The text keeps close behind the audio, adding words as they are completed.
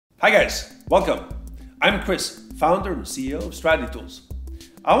Hi guys, welcome. I'm Chris, founder and CEO of Strategy Tools.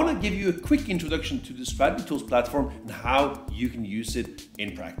 I want to give you a quick introduction to the Strategy Tools platform and how you can use it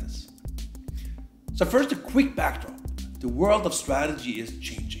in practice. So first, a quick backdrop. The world of strategy is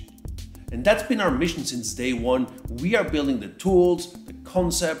changing. And that's been our mission since day one. We are building the tools, the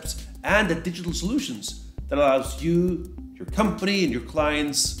concepts, and the digital solutions that allows you, your company, and your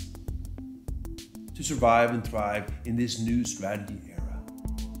clients to survive and thrive in this new strategy era.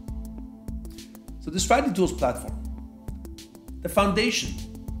 So the Strategy Tools platform, the foundation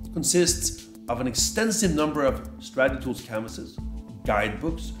consists of an extensive number of Strategy Tools canvases,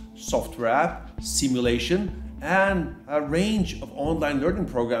 guidebooks, software app, simulation, and a range of online learning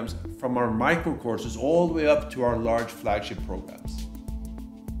programs from our micro courses all the way up to our large flagship programs.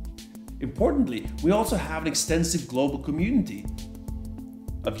 Importantly, we also have an extensive global community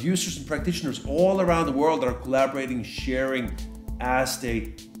of users and practitioners all around the world that are collaborating, sharing as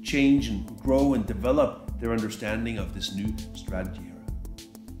they change and grow and develop their understanding of this new strategy era.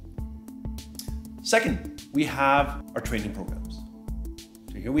 Second, we have our training programs.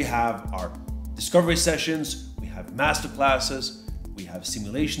 So here we have our discovery sessions, we have master classes, we have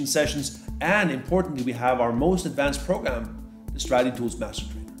simulation sessions, and importantly, we have our most advanced program, the Strategy Tools Master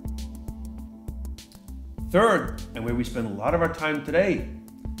Trainer. Third, and where we spend a lot of our time today,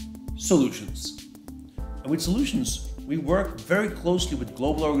 solutions. And with solutions, we work very closely with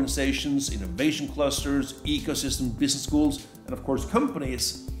global organizations, innovation clusters, ecosystem, business schools, and of course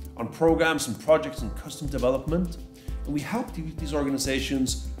companies on programs and projects and custom development. And we help these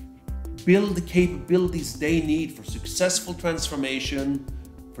organizations build the capabilities they need for successful transformation,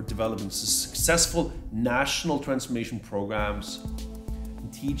 for developing successful national transformation programs,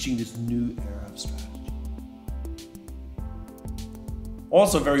 and teaching this new era of strategy.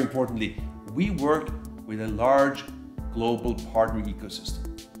 Also, very importantly, we work with a large global partner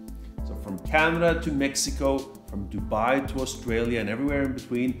ecosystem. So from Canada to Mexico, from Dubai to Australia, and everywhere in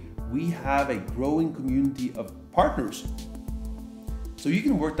between, we have a growing community of partners. So you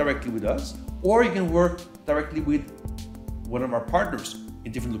can work directly with us, or you can work directly with one of our partners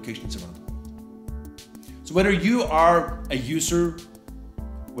in different locations around the world. So whether you are a user,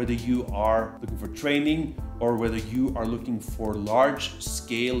 whether you are looking for training, or whether you are looking for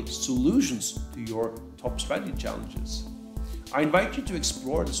large-scale solutions to your top strategy challenges, I invite you to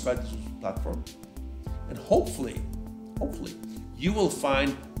explore the Strategy Tools platform, and hopefully, you will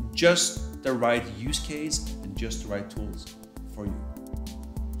find just the right use case and just the right tools for you.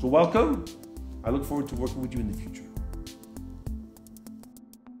 So welcome. I look forward to working with you in the future.